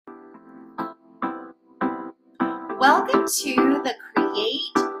Welcome to the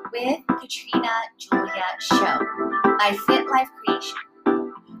Create with Katrina Julia show by Fit Life Creation,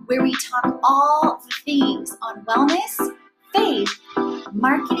 where we talk all the things on wellness, faith,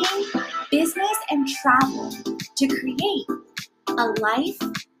 marketing, business, and travel to create a life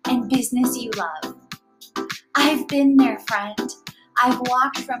and business you love. I've been there, friend. I've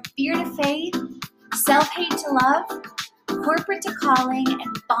walked from fear to faith, self-hate to love, corporate to calling,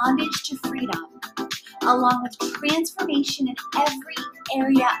 and bondage to freedom, along with transformation in every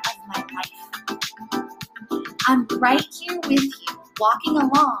area of my life. I'm right here with you, walking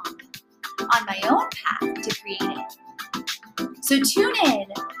along on my own path to creating. So tune in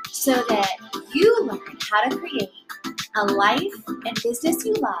so that you learn how to create a life and business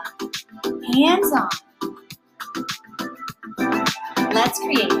you love, hands-on. Let's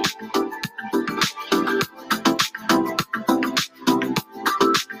create it.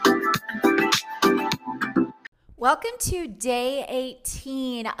 Welcome to day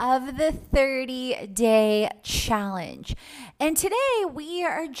 18 of the 30-day challenge. And today we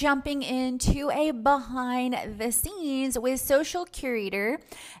are jumping into a behind the scenes with Social Curator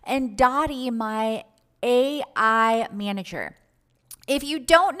and Dottie, my AI manager. If you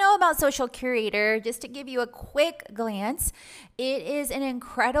don't know about Social Curator, just to give you a quick glance, it is an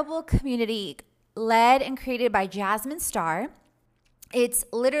incredible community led and created by Jasmine Star. It's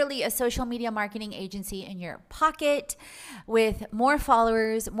literally a social media marketing agency in your pocket with more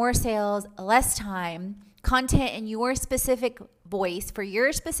followers, more sales, less time, content in your specific voice for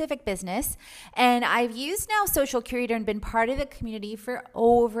your specific business. And I've used now Social Curator and been part of the community for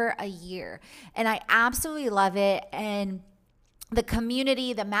over a year. And I absolutely love it. And the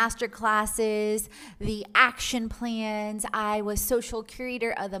community, the master classes, the action plans. I was Social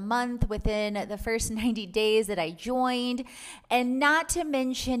Curator of the Month within the first 90 days that I joined. And not to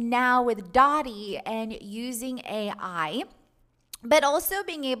mention now with Dottie and using AI, but also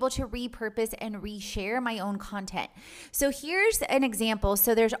being able to repurpose and reshare my own content. So here's an example.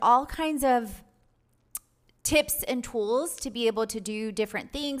 So there's all kinds of tips and tools to be able to do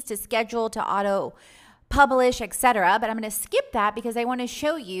different things, to schedule, to auto publish, etc. But I'm going to skip that because I want to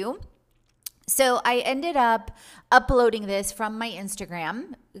show you. So I ended up uploading this from my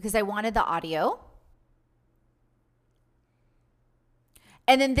Instagram because I wanted the audio.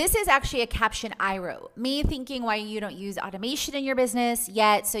 And then this is actually a caption I wrote. Me thinking why you don't use automation in your business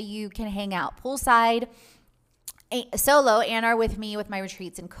yet so you can hang out poolside solo and are with me with my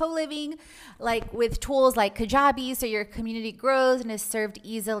retreats and co-living, like with tools like Kajabi, so your community grows and is served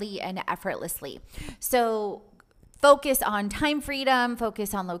easily and effortlessly. So focus on time freedom,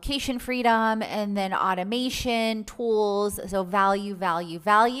 focus on location freedom, and then automation tools. So value, value,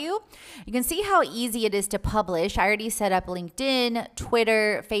 value. You can see how easy it is to publish. I already set up LinkedIn,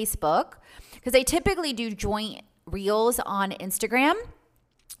 Twitter, Facebook, because I typically do joint reels on Instagram.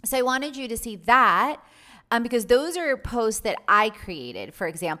 So I wanted you to see that. Because those are posts that I created, for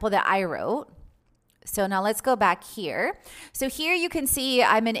example, that I wrote. So now let's go back here. So here you can see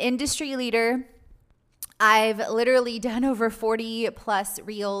I'm an industry leader. I've literally done over 40 plus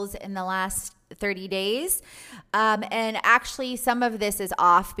reels in the last 30 days. And actually some of this is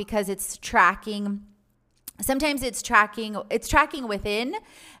off because it's tracking. Sometimes it's tracking within.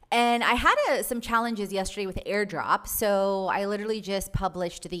 And I had some challenges yesterday with AirDrop. So I literally just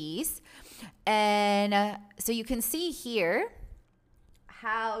published these. And so you can see here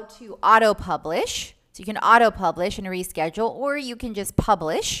how to auto publish. So you can auto publish and reschedule, or you can just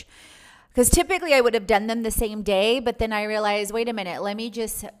publish. Because typically I would have done them the same day, but then I realized, wait a minute, let me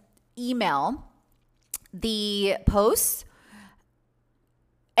just email the posts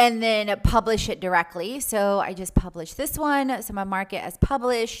and then publish it directly. So I just published this one. So I'm going to mark it as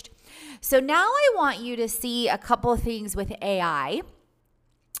published. So now I want you to see a couple of things with AI.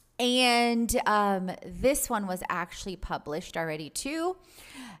 And this one was actually published already too.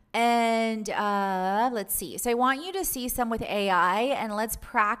 And let's see. So I want you to see some with AI, and let's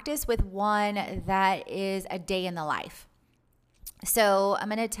practice with one that is a day in the life. So I'm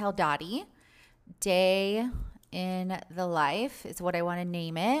going to tell Dottie, day in the life is what I want to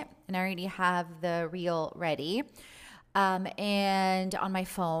name it. And I already have the reel ready. And on my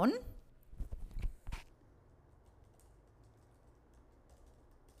phone.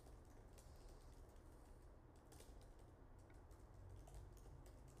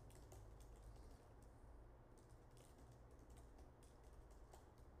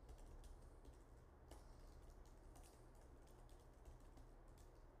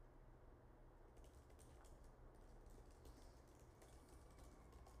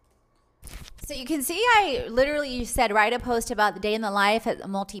 So you can see I literally said write a post about the day in the life as a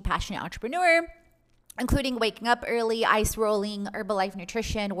multi-passionate entrepreneur. including waking up early, ice rolling, Herbalife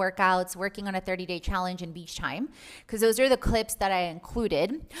nutrition, workouts, working on a 30-day challenge, and beach time, because those are the clips that I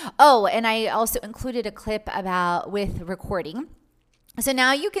included. Oh, and I also included a clip with recording. So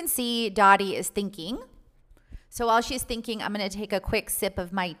now you can see Dottie is thinking. So while she's thinking, I'm going to take a quick sip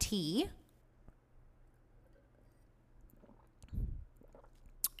of my tea.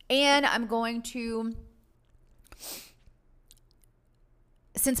 And I'm going to,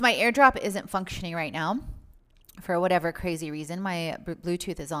 since my AirDrop isn't functioning right now, for whatever crazy reason, my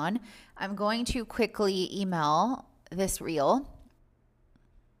Bluetooth is on, I'm going to quickly email this reel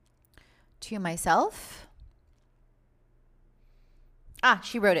to myself.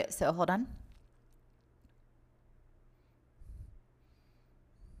 She wrote it, so hold on.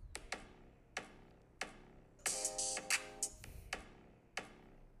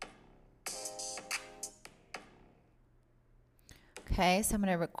 Okay, so I'm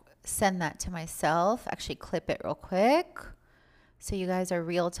going to send that to myself. Actually, clip it real quick so you guys are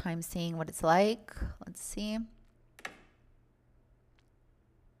real time seeing what it's like. Let's see.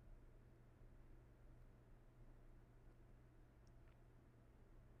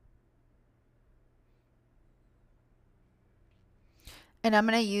 And I'm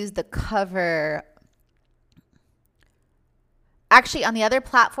going to use the cover. Actually, on the other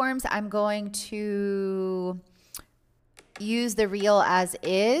platforms, I'm going to use the reel as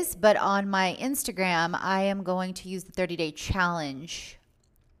is, but on my Instagram, I am going to use the 30-day challenge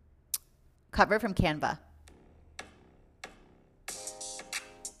cover from Canva.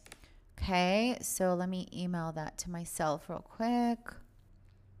 Okay, so let me email that to myself real quick.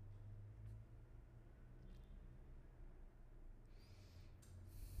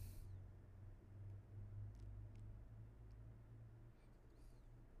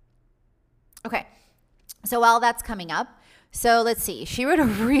 Okay, so while that's coming up, so let's see. She wrote a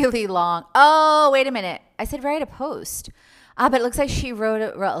really long, oh, wait a minute. I said write a post. But it looks like she wrote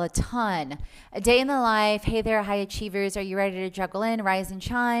a ton. A day in the life. Hey there, high achievers. Are you ready to juggle in? Rise and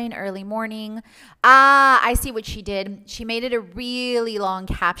shine. Early morning. I see what she did. She made it a really long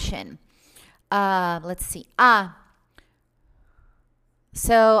caption. Let's see.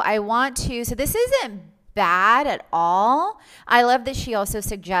 So I want to, so this isn't bad at all. I love that she also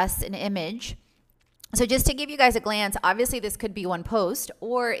suggests an image. So just to give you guys a glance, obviously this could be one post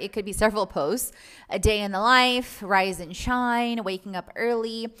or it could be several posts. A day in the life, rise and shine, waking up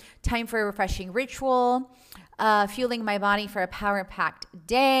early, time for a refreshing ritual, fueling my body for a power-packed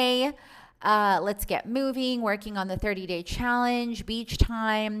day, let's get moving, working on the 30-day challenge, beach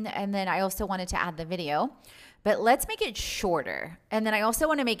time, and then I also wanted to add the video. But let's make it shorter. And then I also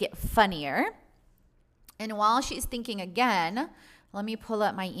want to make it funnier. And while she's thinking again, let me pull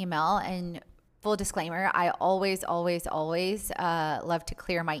up my email. And full disclaimer, I always love to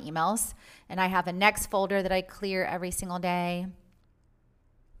clear my emails. And I have a next folder that I clear every single day.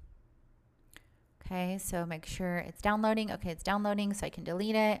 Okay, so make sure it's downloading. Okay, it's downloading, so I can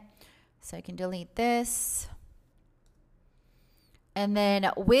delete it. So I can delete this. And then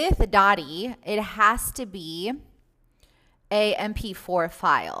with Dottie, it has to be a MP4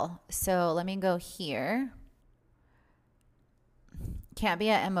 file. So let me go here. Can't be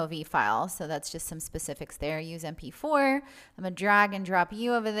a MOV file, so that's just some specifics there. Use MP4. I'm going to drag and drop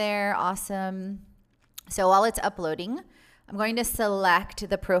you over there. Awesome. So while it's uploading, I'm going to select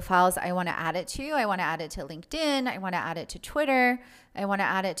the profiles I want to add it to. I want to add it to LinkedIn. I want to add it to Twitter. I want to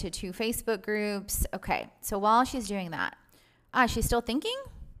add it to 2 Facebook groups. Okay, so while she's doing that, she's still thinking?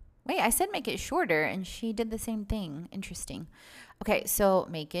 Wait, I said make it shorter, and she did the same thing. Interesting. Okay, so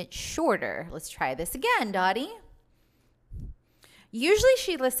make it shorter. Let's try this again, Dottie. Usually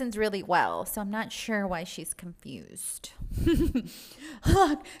she listens really well, so I'm not sure why she's confused.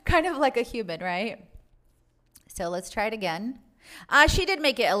 Kind of like a human, right? So let's try it again. She did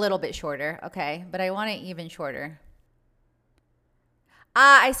make it a little bit shorter, okay, but I want it even shorter.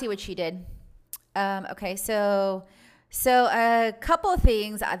 I see what she did. Okay, so a couple of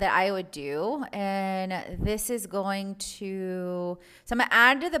things that I would do, and this is going to, so I'm going to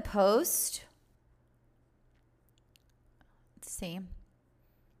add to the post. Let's see.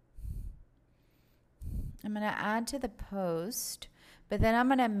 I'm going to add to the post, but then I'm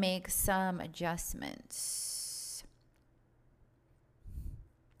going to make some adjustments.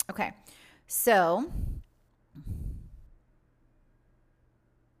 Okay, so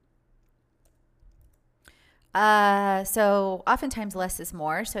oftentimes less is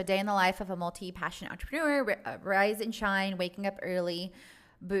more. So a day in the life of a multi-passionate entrepreneur, rise and shine, waking up early,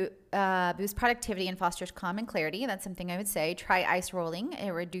 boost productivity and fosters calm and clarity. That's something I would say. Try ice rolling. It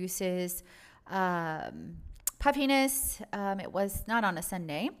reduces Puffiness, it was not on a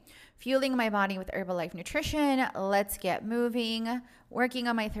Sunday. Fueling my body with Herbalife Nutrition. Let's get moving. Working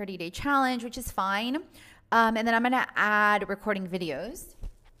on my 30-day challenge, which is fine. And then I'm going to add recording videos.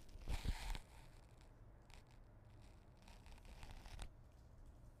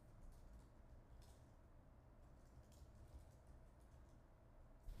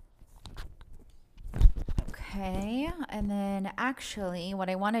 Okay, and then actually what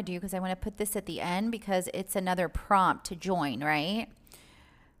I want to do, because I want to put this at the end because it's another prompt to join, right?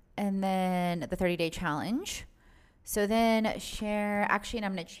 And then the 30-day challenge. So then share, actually, and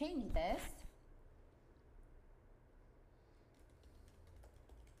I'm going to change this.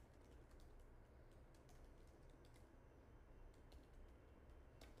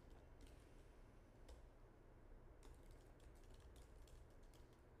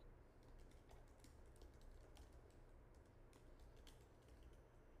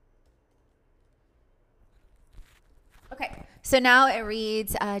 Okay, so now it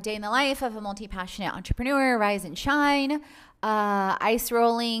reads Day in the Life of a Multi-Passionate Entrepreneur, Rise and Shine. Ice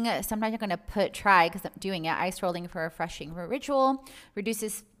rolling, sometimes I'm going to try because I'm doing it. Ice rolling for refreshing ritual,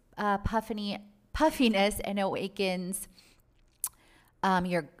 reduces puffiness and awakens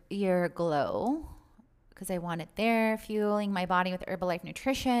your glow, because I want it there. Fueling my body with Herbalife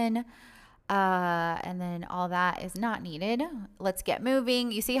Nutrition. And then all that is not needed. Let's get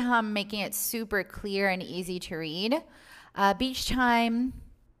moving. You see how I'm making it super clear and easy to read. Beach time.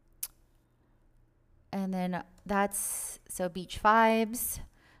 And then so beach vibes.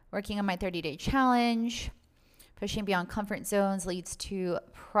 Working on my 30-day challenge. Pushing beyond comfort zones leads to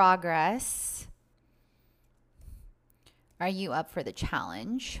progress. Are you up for the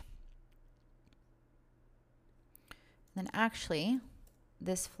challenge? And then actually,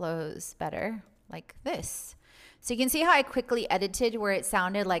 this flows better like this. So you can see how I quickly edited where it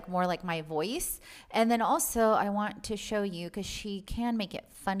sounded like more like my voice. And then also I want to show you, because she can make it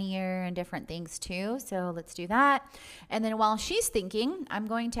funnier and different things too. So let's do that. And then while she's thinking, I'm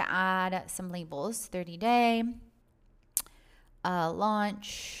going to add some labels. 30-day,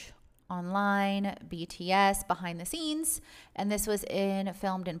 launch, online, BTS, behind the scenes. And this was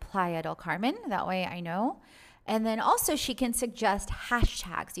filmed in Playa del Carmen. That way I know. And then also she can suggest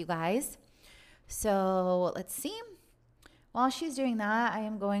hashtags, you guys. So let's see. While she's doing that, I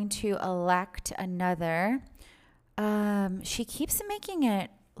am going to elect another. She keeps making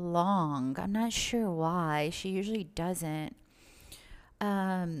it long. I'm not sure why. She usually doesn't.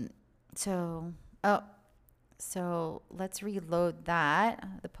 So let's reload that.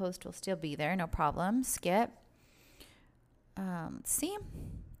 The post will still be there, no problem. Skip. Let's see.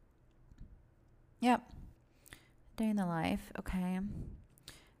 Yep. Day in the life. Okay.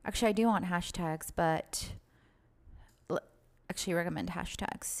 Actually, I do want hashtags, but actually recommend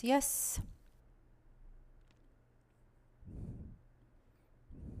hashtags. Yes.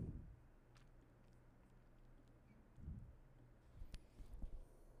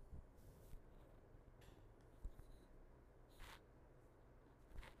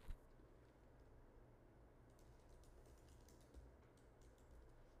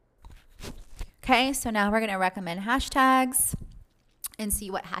 Okay, so now we're going to recommend hashtags and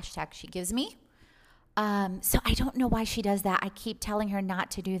see what hashtag she gives me. So I don't know why she does that. I keep telling her not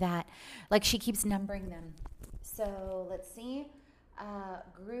to do that. Like, she keeps numbering them. So let's see.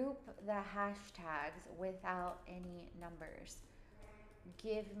 Group the hashtags without any numbers.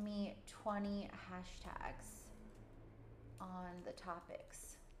 Give me 20 hashtags on the topics.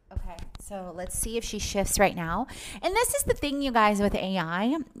 Okay, so let's see if she shifts right now. And this is the thing, you guys, with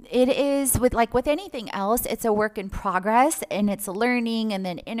AI. It is with anything else, it's a work in progress, and it's learning and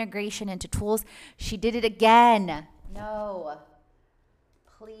then integration into tools. She did it again. No.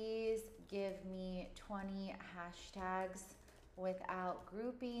 Please give me 20 hashtags without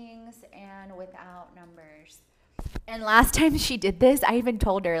groupings and without numbers. And last time she did this, I even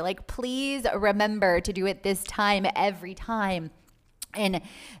told her, please remember to do it this time every time. And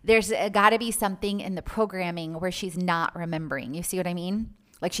there's got to be something in the programming where she's not remembering. You see what I mean?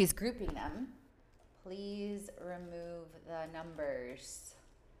 Like, she's grouping them. Please remove the numbers.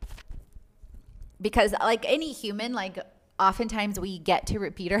 Because like any human, oftentimes we get to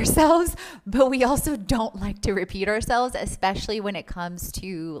repeat ourselves, but we also don't like to repeat ourselves, especially when it comes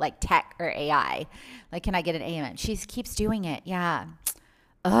to tech or AI. Can I get an amen? She keeps doing it. Yeah.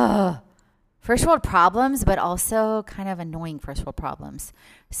 Ugh. First world problems, but also kind of annoying first world problems.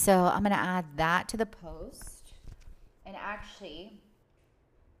 So I'm going to add that to the post and actually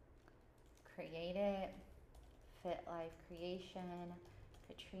create it. Fit Life Creation,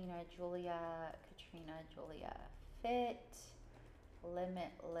 Katrina Julia, Fit,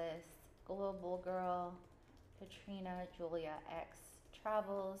 Limitless Global Girl, Katrina Julia X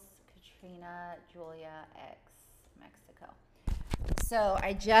Travels, Katrina Julia X Mexico. So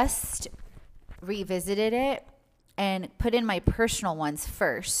I just revisited it and put in my personal ones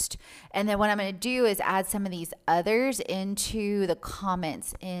first. And then what I'm going to do is add some of these others into the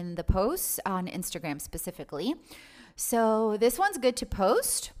comments in the posts on Instagram specifically. So this one's good to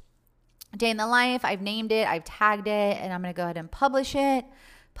post. Day in the life, I've named it, I've tagged it, and I'm going to go ahead and publish it.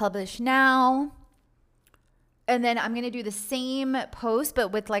 Publish now. And then I'm going to do the same post,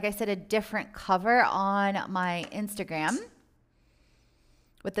 but with, like I said, a different cover on my Instagram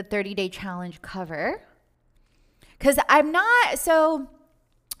with the 30-day challenge cover. Because I'm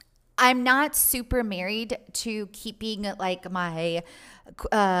not super married to keeping like my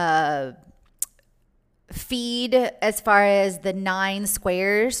feed as far as the 9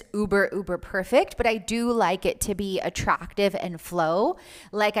 squares uber perfect, but I do like it to be attractive and flow.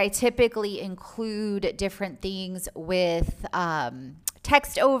 Like I typically include different things with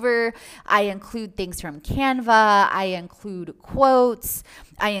text over. I include things from Canva. I include quotes.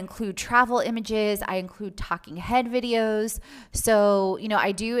 I include travel images. I include talking head videos. So,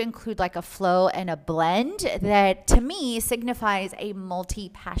 I do include like a flow and a blend that to me signifies a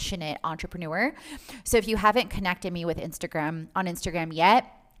multi-passionate entrepreneur. So if you haven't connected me with on Instagram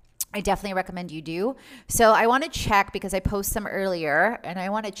yet, I definitely recommend you do. So I want to check because I post some earlier, and I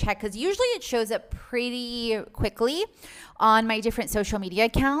want to check because usually it shows up pretty quickly on my different social media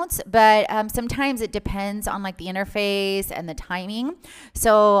accounts, but sometimes it depends on like the interface and the timing.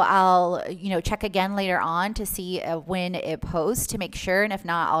 So I'll, check again later on to see when it posts to make sure, and if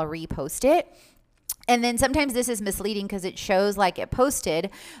not, I'll repost it. And then sometimes this is misleading because it shows like it posted,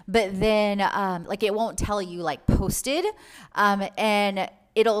 but then like it won't tell you like posted, and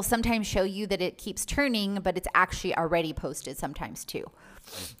it'll sometimes show you that it keeps turning, but it's actually already posted sometimes too.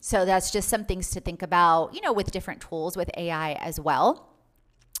 So that's just some things to think about, with different tools with AI as well.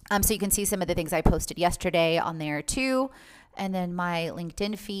 So you can see some of the things I posted yesterday on there too. And then my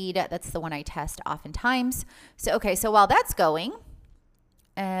LinkedIn feed, that's the one I test oftentimes. So, okay, so while that's going,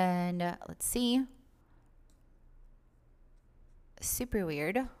 and let's see. Super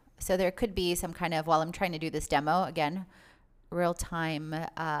weird. So there could be some kind of, while I'm trying to do this demo again, real-time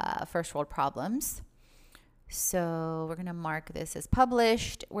first world problems. So we're going to mark this as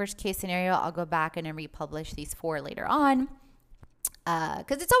published. Worst case scenario, I'll go back and then republish these 4 later on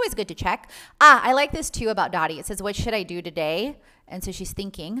because it's always good to check. I like this too about Dottie. It says, what should I do today? And so she's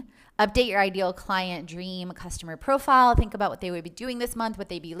thinking, update your ideal client dream customer profile. Think about what they would be doing this month, what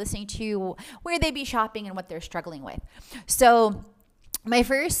they'd be listening to, where they'd be shopping, and what they're struggling with. So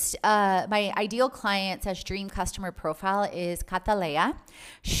my ideal client / dream customer profile is Catalea.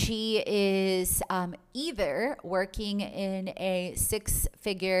 She is either working in a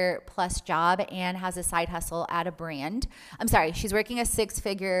 6-figure plus job and has a side hustle at a brand. I'm sorry, she's working a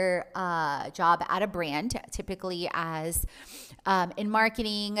 6-figure job at a brand, typically as in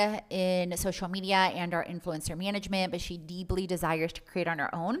marketing, in social media, and our influencer management, but she deeply desires to create on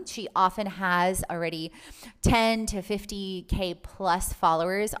her own. She often has already 10 to 50K plus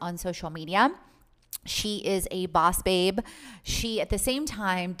followers on social media. She is a boss babe. She, at the same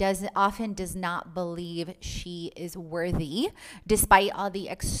time, often does not believe she is worthy, despite all the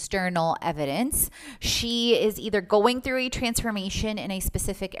external evidence. She is either going through a transformation in a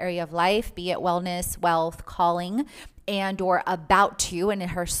specific area of life, be it wellness, wealth, calling, and or about to, and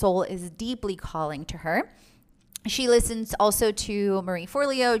her soul is deeply calling to her. She listens also to Marie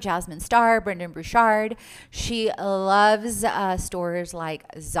Forleo, Jasmine Star, Brendan Burchard. She loves stores like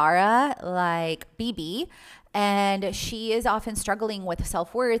Zara, like BB, and she is often struggling with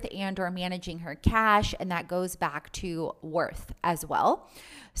self-worth and or managing her cash, and that goes back to worth as well.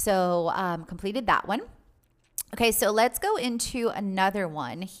 So completed that one. Okay, so let's go into another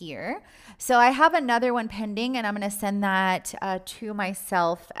one here. So I have another one pending, and I'm going to send that to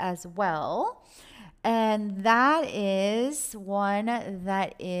myself as well. And that is one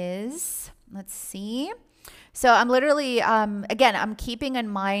that is, let's see. So I'm literally, again, I'm keeping in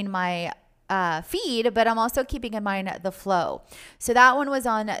mind my feed, but I'm also keeping in mind the flow. So that one was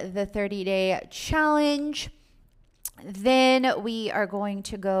on the 30-day challenge. Then we are going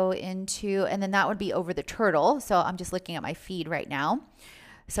to go into, and then that would be over the turtle. So I'm just looking at my feed right now.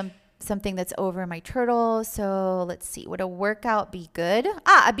 Something that's over my turtle. So let's see, would a workout be good?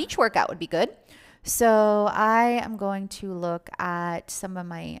 A beach workout would be good. So I am going to look at some of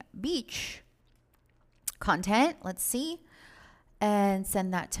my beach content. Let's see, and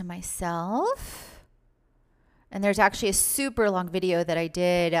send that to myself. And there's actually a super long video that I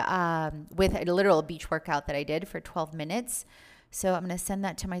did with a literal beach workout that I did for 12 minutes. So I'm going to send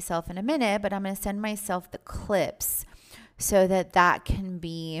that to myself in a minute, but I'm going to send myself the clips so that that can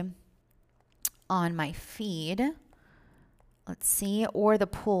be on my feed. Let's see, or the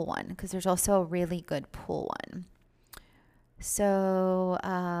pool one, because there's also a really good pool one. So,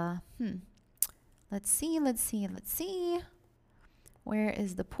 let's see. Where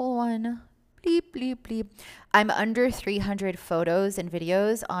is the pool one? Bleep, bleep, bleep. I'm under 300 photos and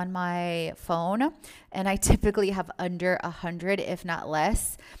videos on my phone, and I typically have under 100, if not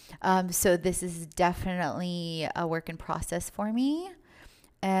less. So this is definitely a work in process for me,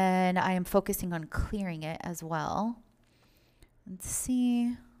 and I am focusing on clearing it as well. Let's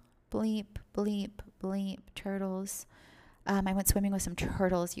see. Bleep, bleep, bleep. Turtles. I went swimming with some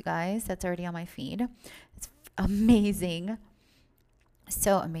turtles, you guys. That's already on my feed. It's amazing.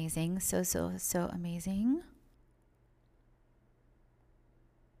 So amazing. So amazing.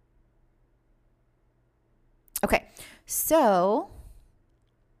 Okay. So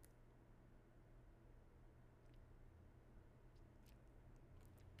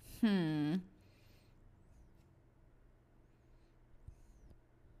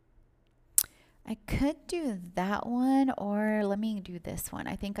I could do that one, or let me do this one.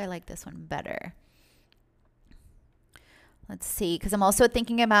 I think I like this one better. Let's see, because I'm also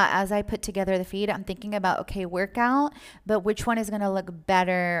thinking about, as I put together the feed, I'm thinking about, okay, workout, but which one is going to look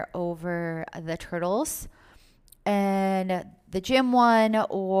better over the turtles? And the gym one,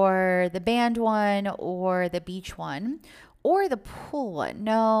 or the band one, or the beach one, or the pool one.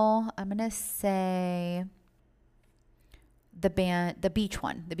 No, I'm going to say the beach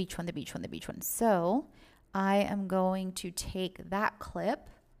one. So I am going to take that clip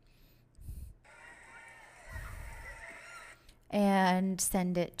and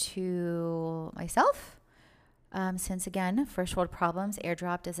send it to myself. Since again, first world problems,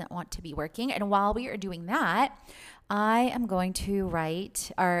 AirDrop doesn't want to be working. And while we are doing that, I am going to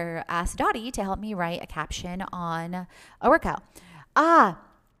write, or ask Dottie to help me write a caption on a workout.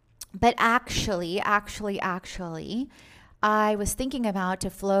 But actually, I was thinking about to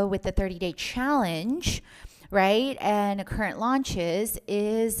flow with the 30-day challenge, right? And current launches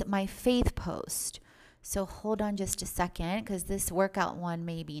is my faith post. So hold on just a second, because this workout one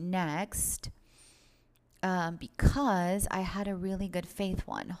may be next, because I had a really good faith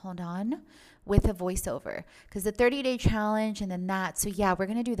one. Hold on, with a voiceover, because the 30-day challenge and then that. So yeah, we're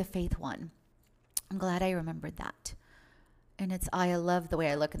going to do the faith one. I'm glad I remembered that. And I love the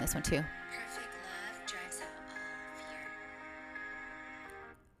way I look in this one too. Perfect love drives out all fear.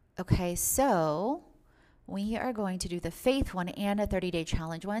 Okay, so we are going to do the faith one and a 30-day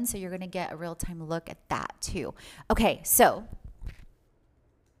challenge one. So you're going to get a real-time look at that too. Okay, so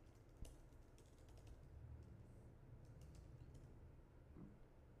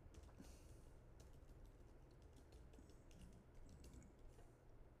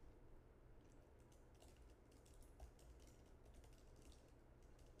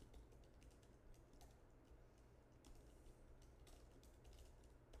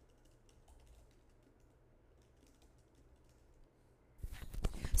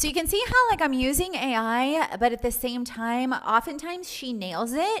So you can see how like I'm using AI, but at the same time, oftentimes she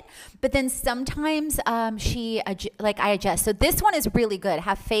nails it, but then sometimes I adjust. So this one is really good.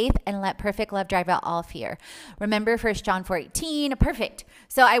 Have faith and let perfect love drive out all fear. Remember 1 John 4:18, perfect.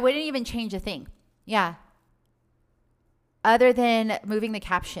 So I wouldn't even change a thing. Yeah. Other than moving the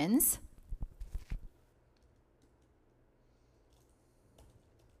captions.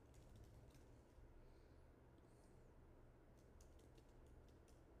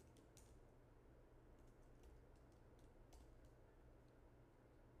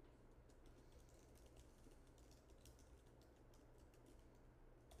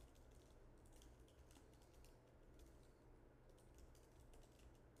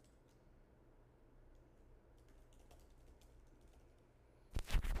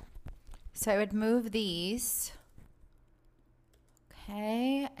 So I would move these.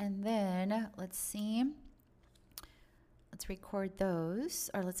 Okay, and then let's see. Let's record those,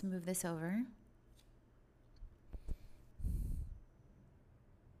 or let's move this over.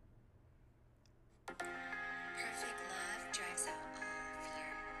 Perfect love drives out all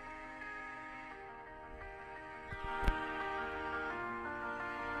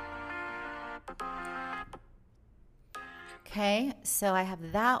fear. Okay, so I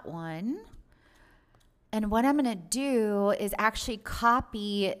have that one. And what I'm going to do is actually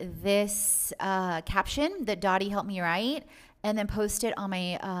copy this caption that Dottie helped me write and then post it on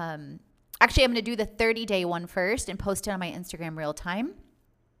my, actually I'm going to do the 30-day one first and post it on my Instagram real time.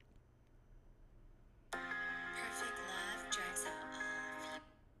 Perfect love drives out all.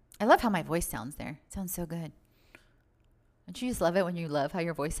 I love how my voice sounds there. It sounds so good. Don't you just love it when you love how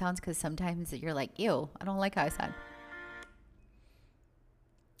your voice sounds? Because sometimes you're like, ew, I don't like how I sound.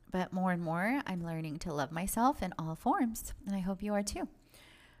 But more and more, I'm learning to love myself in all forms. And I hope you are too.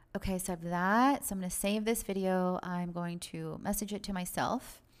 Okay, so I have that. So I'm going to save this video. I'm going to message it to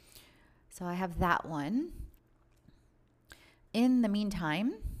myself. So I have that one. In the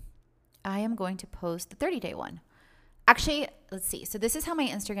meantime, I am going to post the 30-day one. Actually, let's see. So this is how my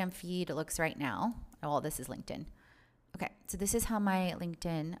Instagram feed looks right now. Oh, well, this is LinkedIn. Okay, so this is how my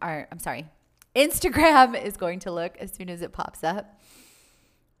Instagram is going to look as soon as it pops up.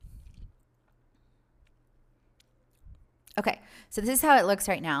 Okay, so this is how it looks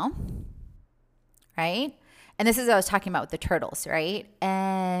right now, right? And this is what I was talking about with the turtles, right?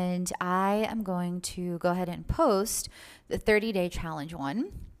 And I am going to go ahead and post the 30-day challenge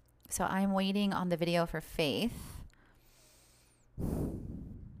one. So I'm waiting on the video for Faith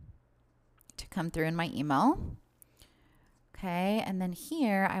to come through in my email. Okay, and then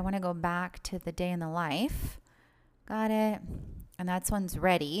here I want to go back to the day in the life. Got it. And that one's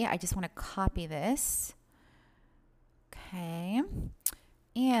ready. I just want to copy this. Okay.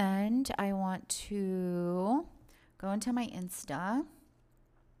 And I want to go into my Insta.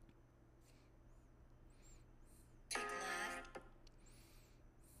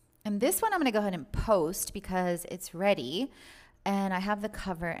 And this one I'm going to go ahead and post because it's ready. And I have the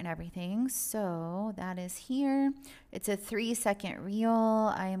cover and everything. So that is here. It's a 3-second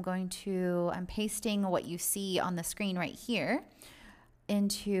reel. I'm pasting what you see on the screen right here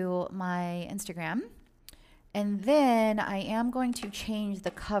into my Instagram. And then I am going to change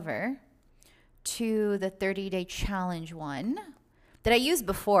the cover to the 30-day challenge one that I used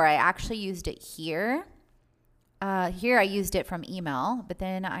before. I actually used it here. Here I used it from email, but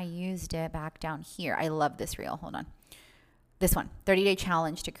then I used it back down here. I love this reel. Hold on. This one, 30-day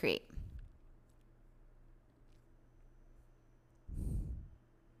challenge to create.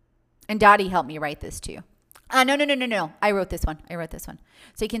 And Dottie helped me write this too. No. I wrote this one.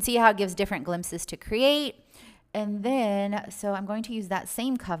 So you can see how it gives different glimpses to create. And then, so I'm going to use that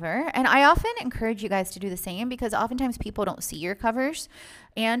same cover. And I often encourage you guys to do the same because oftentimes people don't see your covers.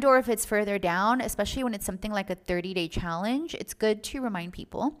 And or if it's further down, especially when it's something like a 30-day challenge, it's good to remind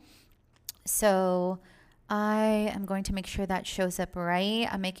people. So I am going to make sure that shows up right.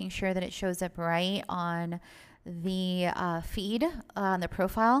 I'm making sure that it shows up right on the feed, on the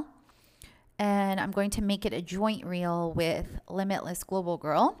profile. And I'm going to make it a joint reel with Limitless Global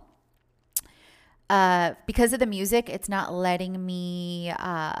Girl. Because of the music, it's not letting me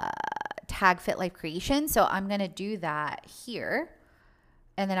tag Fit Life Creation. So I'm going to do that here.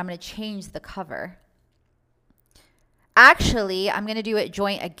 And then I'm going to change the cover. Actually, I'm going to do it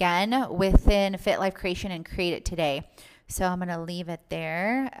joint again within Fit Life Creation and create it today. So I'm going to leave it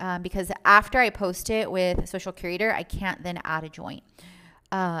there because after I post it with Social Curator, I can't then add a joint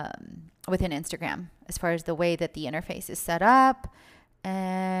within Instagram as far as the way that the interface is set up.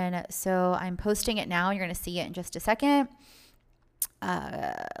 And so I'm posting it now. You're going to see it in just a second.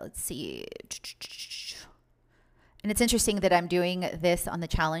 Let's see. And it's interesting that I'm doing this on the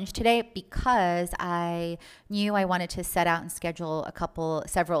challenge today because I knew I wanted to set out and schedule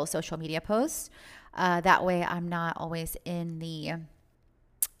several social media posts. That way I'm not always in the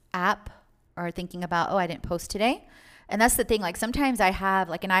app or thinking about, oh, I didn't post today. And that's the thing. Like sometimes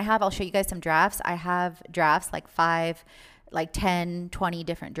I'll show you guys some drafts. I have drafts like 10, 20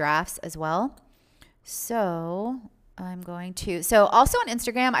 different drafts as well. So also on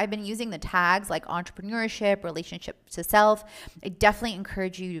Instagram, I've been using the tags like entrepreneurship, relationship to self. I definitely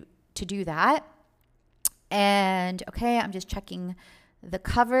encourage you to do that. And okay, I'm just checking the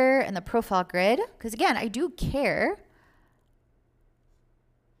cover and the profile grid because again, I do care,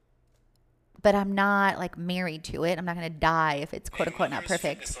 but I'm not like married to it. I'm not going to die if it's quote unquote not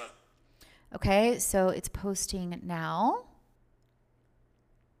perfect. Okay, so it's posting now.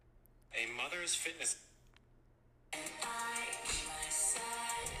 A mother's fitness.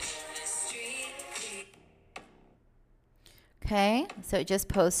 Okay, so it just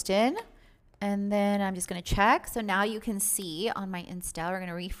posted. And then I'm just going to check. So now you can see on my Insta, we're going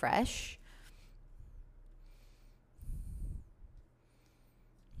to refresh.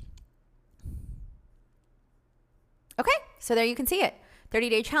 Okay, so there you can see it.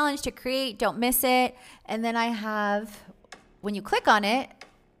 30-day challenge to create, don't miss it. And then I have, when you click on it,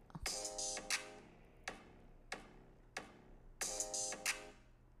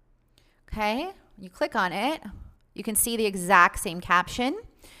 okay, when you click on it, you can see the exact same caption.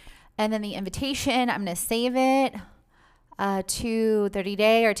 And then the invitation, I'm going to save it to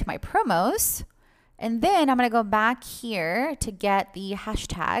 30-day or to my promos. And then I'm going to go back here to get the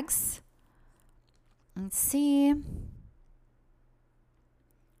hashtags. Let's see.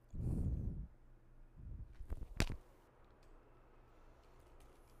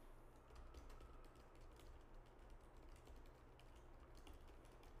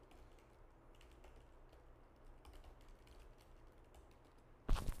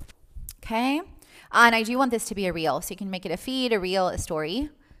 Okay. And I do want this to be a reel, so you can make it a feed, a reel, a story.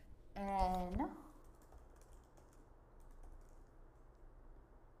 And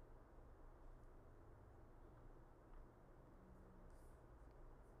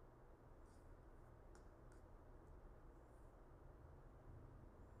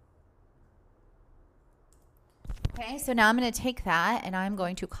okay, so now I'm going to take that and I'm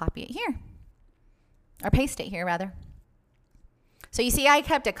going to copy it here, or paste it here rather. So you see I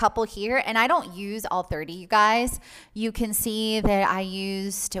kept a couple here, and I don't use all 30, you guys. You can see that I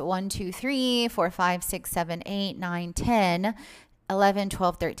used 1, 2, 3, 4, 5, 6, 7, 8, 9, 10, 11,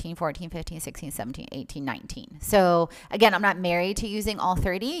 12, 13, 14, 15, 16, 17, 18, 19. So again, I'm not married to using all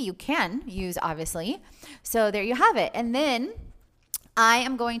 30. You can use, obviously. So there you have it. And then I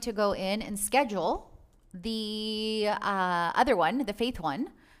am going to go in and schedule the other one, the faith one.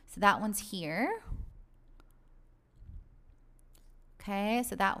 So that one's here. Okay,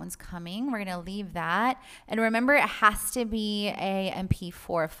 so that one's coming. We're going to leave that. And remember, it has to be a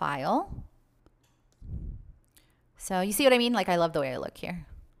MP4 file. So you see what I mean? Like, I love the way I look here.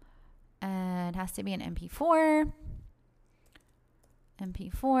 And it has to be an MP4.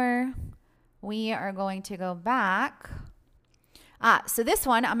 MP4. We are going to go back. So this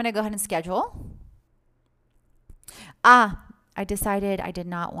one, I'm going to go ahead and schedule. I decided I did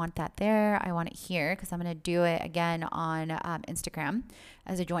not want that there. I want it here because I'm going to do it again on Instagram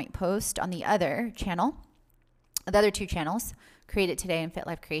as a joint post on the other channel, the other two channels, Create It Today and Fit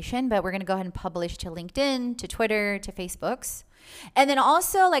Life Creation. But we're going to go ahead and publish to LinkedIn, to Twitter, to Facebooks. And then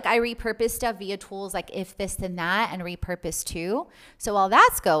also, like, I repurpose stuff via tools like If This Then That and Repurpose Too. So while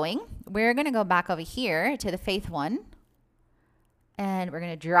that's going, we're going to go back over here to the faith one. And we're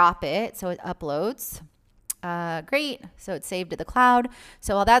going to drop it so it uploads. Great. So it's saved to the cloud.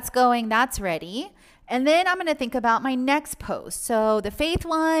 So while that's going, that's ready. And then I'm going to think about my next post. So the faith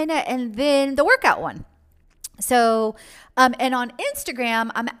one and then the workout one. So, and on Instagram,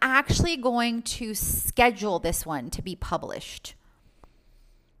 I'm actually going to schedule this one to be published.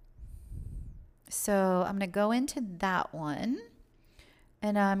 So I'm going to go into that one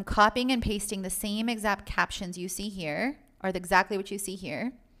and I'm copying and pasting the same exact captions you see here, or exactly what you see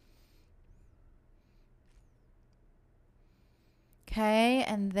here. Okay,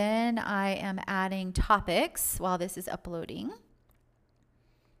 and then I am adding topics while this is uploading.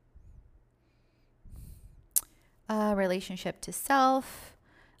 Relationship to self,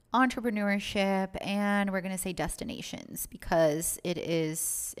 entrepreneurship, and we're going to say destinations because it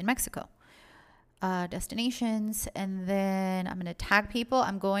is in Mexico. Destinations, and then I'm going to tag people.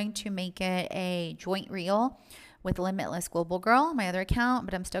 I'm going to make it a joint reel with Limitless Global Girl, my other account,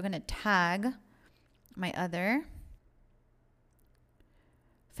 but I'm still going to tag my other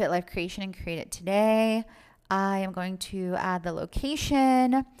Fit Life Creation and Create It Today. I am going to add the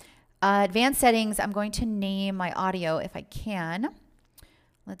location. Advanced settings, I'm going to name my audio if I can.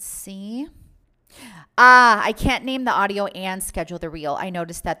 Let's see. I can't name the audio and schedule the reel. I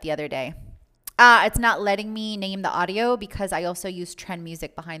noticed that the other day. It's not letting me name the audio because I also use trend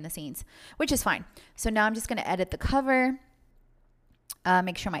music behind the scenes, which is fine. So now I'm just going to edit the cover.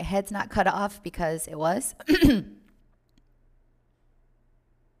 Make sure my head's not cut off because it was.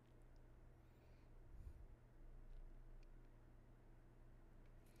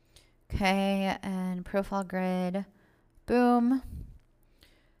 Okay, and profile grid, boom.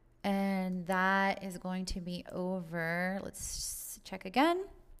 And that is going to be over. Let's check again.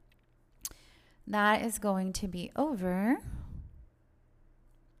 That is going to be over.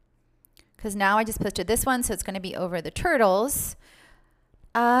 Because now I just posted this one, so it's going to be over the turtles.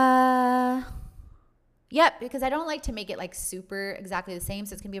 Yep, because I don't like to make it like super exactly the same.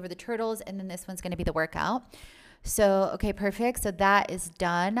 So it's going to be over the turtles, and then this one's going to be the workout. So, okay, perfect. So that is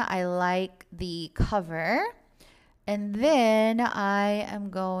done. I like the cover. And then I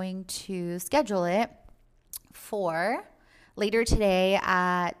am going to schedule it for later today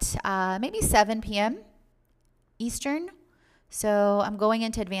at maybe 7 p.m. Eastern. So I'm going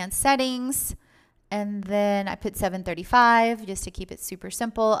into advanced settings. And then I put 7:35 just to keep it super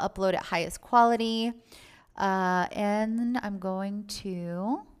simple. Upload at highest quality. And I'm going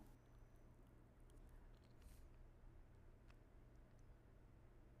to...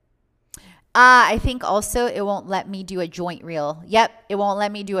 I think also it won't let me do a joint reel. Yep, it won't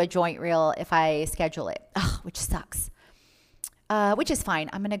let me do a joint reel if I schedule it, which sucks. Which is fine.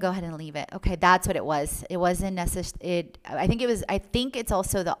 I'm gonna go ahead and leave it. Okay, that's what it was. It wasn't necessary. I think it's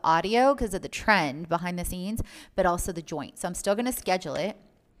also the audio because of the trend behind the scenes, but also the joint. So I'm still gonna schedule it,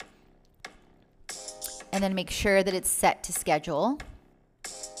 and then make sure that it's set to schedule.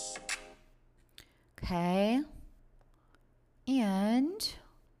 Okay, and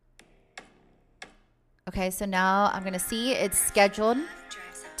Okay, so now I'm going to see it's scheduled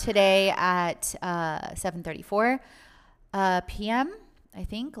today at 7:34 p.m., I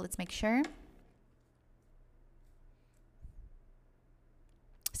think. Let's make sure.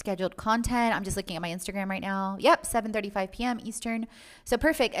 Scheduled content. I'm just looking at my Instagram right now. Yep, 7:35 p.m. Eastern. So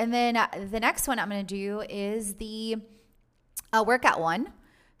perfect. And then the next one I'm going to do is the workout one.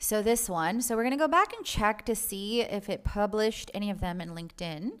 So this one. So we're going to go back and check to see if it published any of them in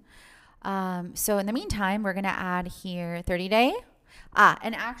LinkedIn. So in the meantime, we're going to add here 30 day.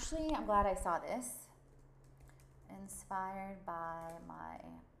 And actually, I'm glad I saw this. Inspired by my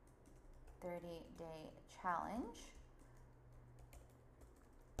 30-day challenge.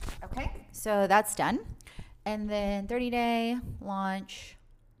 Okay, so that's done. And then 30-day launch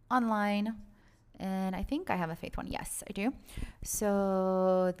online. And I think I have a faith one. Yes, I do.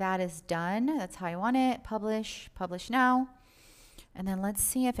 So that is done. That's how I want it. Publish now. And then let's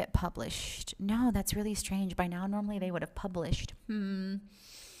see if it published. No, that's really strange. By now, normally they would have published.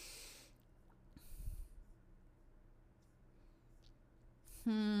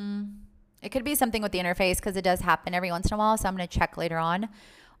 It could be something with the interface because it does happen every once in a while. So I'm going to check later on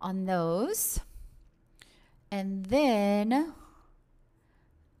those. And then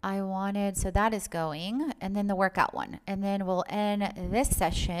so that is going, and then the workout one. And then we'll end this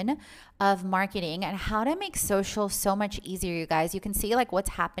session of marketing and how to make social so much easier, you guys. You can see like what's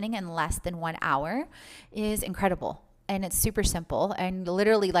happening in less than 1 hour is incredible. And it's super simple. And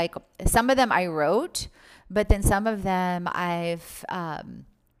literally like some of them I wrote, but then some of them I've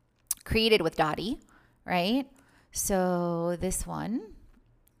created with Dottie, right? So this one,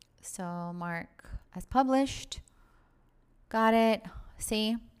 so mark as published, got it,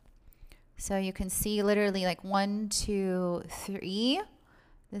 see? So you can see literally like 1, 2, 3.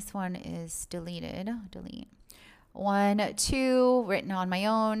 This one is deleted, delete. 1, 2 written on my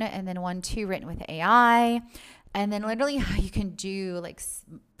own, and then 1, 2 written with AI. And then literally how you can do like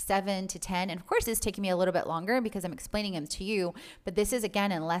 7 to 10. And of course, it's taking me a little bit longer because I'm explaining them to you. But this is,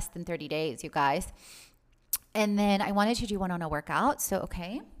 again, in less than 30 days, you guys. And then I wanted to do one on a workout. So,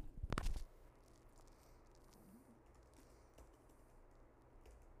 okay.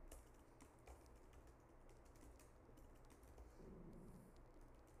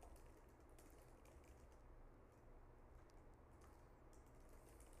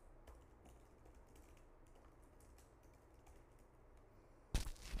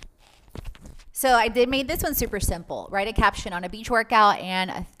 So I made this one super simple. Write a caption on a beach workout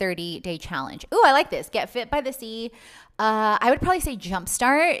and a 30-day challenge. Ooh, I like this. Get fit by the sea. I would probably say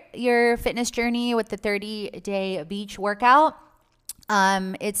jumpstart your fitness journey with the 30-day beach workout.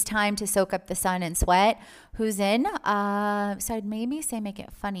 It's time to soak up the sun and sweat. Who's in? So I'd maybe say make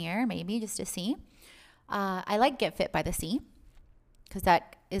it funnier, maybe just to see. I like get fit by the sea because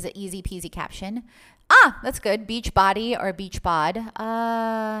that is an easy peasy caption. That's good. Beach body or beach bod.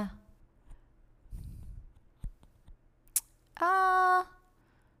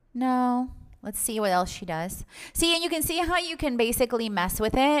 No. Let's see what else she does. See, and you can see how you can basically mess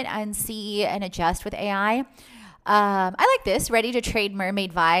with it and see and adjust with AI. I like this, ready to trade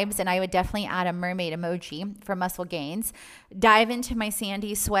mermaid vibes, and I would definitely add a mermaid emoji for muscle gains. Dive into my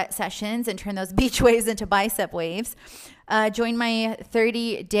sandy sweat sessions and turn those beach waves into bicep waves. Join my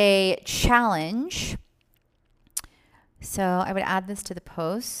 30-day challenge. So I would add this to the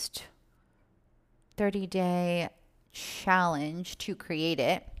post. 30-day challenge to create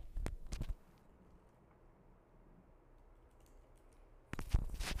it.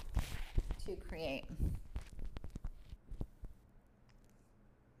 To create.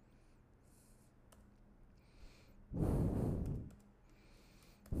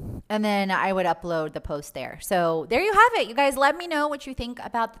 And then I would upload the post there. So there you have it. You guys, let me know what you think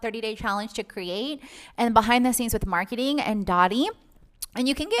about the 30-day challenge to create and behind the scenes with marketing and Dottie. And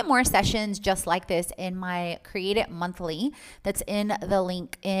you can get more sessions just like this in my Create It Monthly. That's in the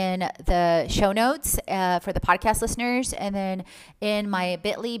link in the show notes for the podcast listeners. And then in my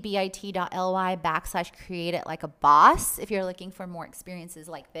bit.ly, bit.ly/create it like a boss if you're looking for more experiences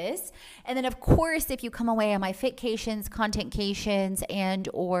like this. And then, of course, if you come away on my Fitcations, Contentcations, and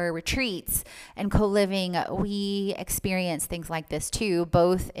or retreats and co-living, we experience things like this too,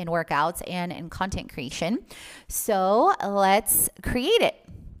 both in workouts and in content creation. So let's create it.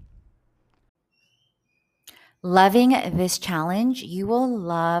 Loving this challenge, you will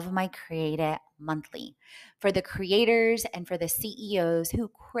love my Create It Monthly. For the creators and for the CEOs who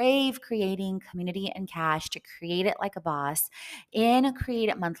crave creating community and cash to create it like a boss, in Create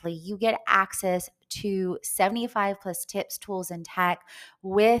It Monthly, you get access to 75 plus tips, tools, and tech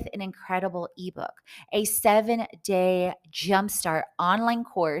with an incredible ebook, a 7-day jumpstart online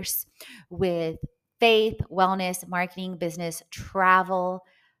course with faith, wellness, marketing, business, travel,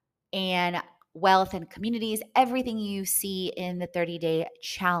 and wealth and communities, everything you see in the 30-day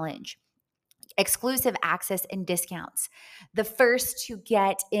challenge. Exclusive access and discounts. The first to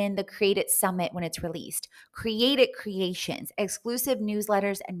get in the Create It Summit when it's released. Create It Creations, exclusive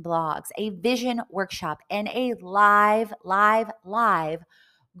newsletters and blogs, a vision workshop, and a live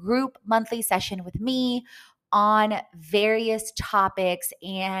group monthly session with me on various topics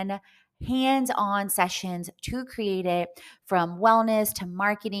and hands-on sessions to create it, from wellness to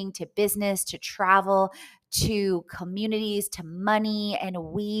marketing to business to travel to communities to money, and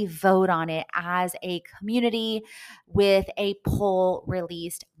we vote on it as a community with a poll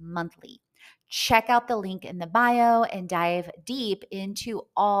released monthly. Check out the link in the bio and dive deep into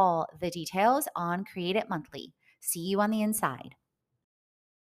all the details on Create It Monthly. See you on the inside.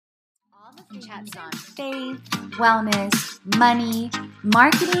 All the chats on faith, wellness, money,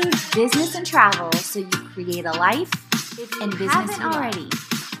 marketing, business, and travel, so you create a life and business already.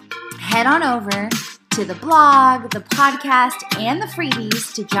 Head on over to the blog, the podcast, and the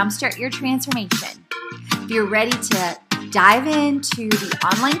freebies to jumpstart your transformation. If you're ready to dive into the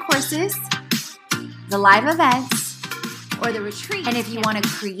online courses, the live events, or the retreat, and if you want to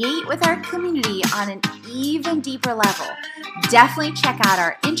create with our community on an even deeper level, definitely check out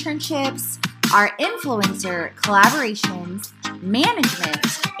our internships, our influencer collaborations,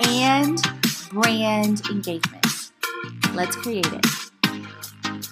 management, and brand engagement. Let's create it.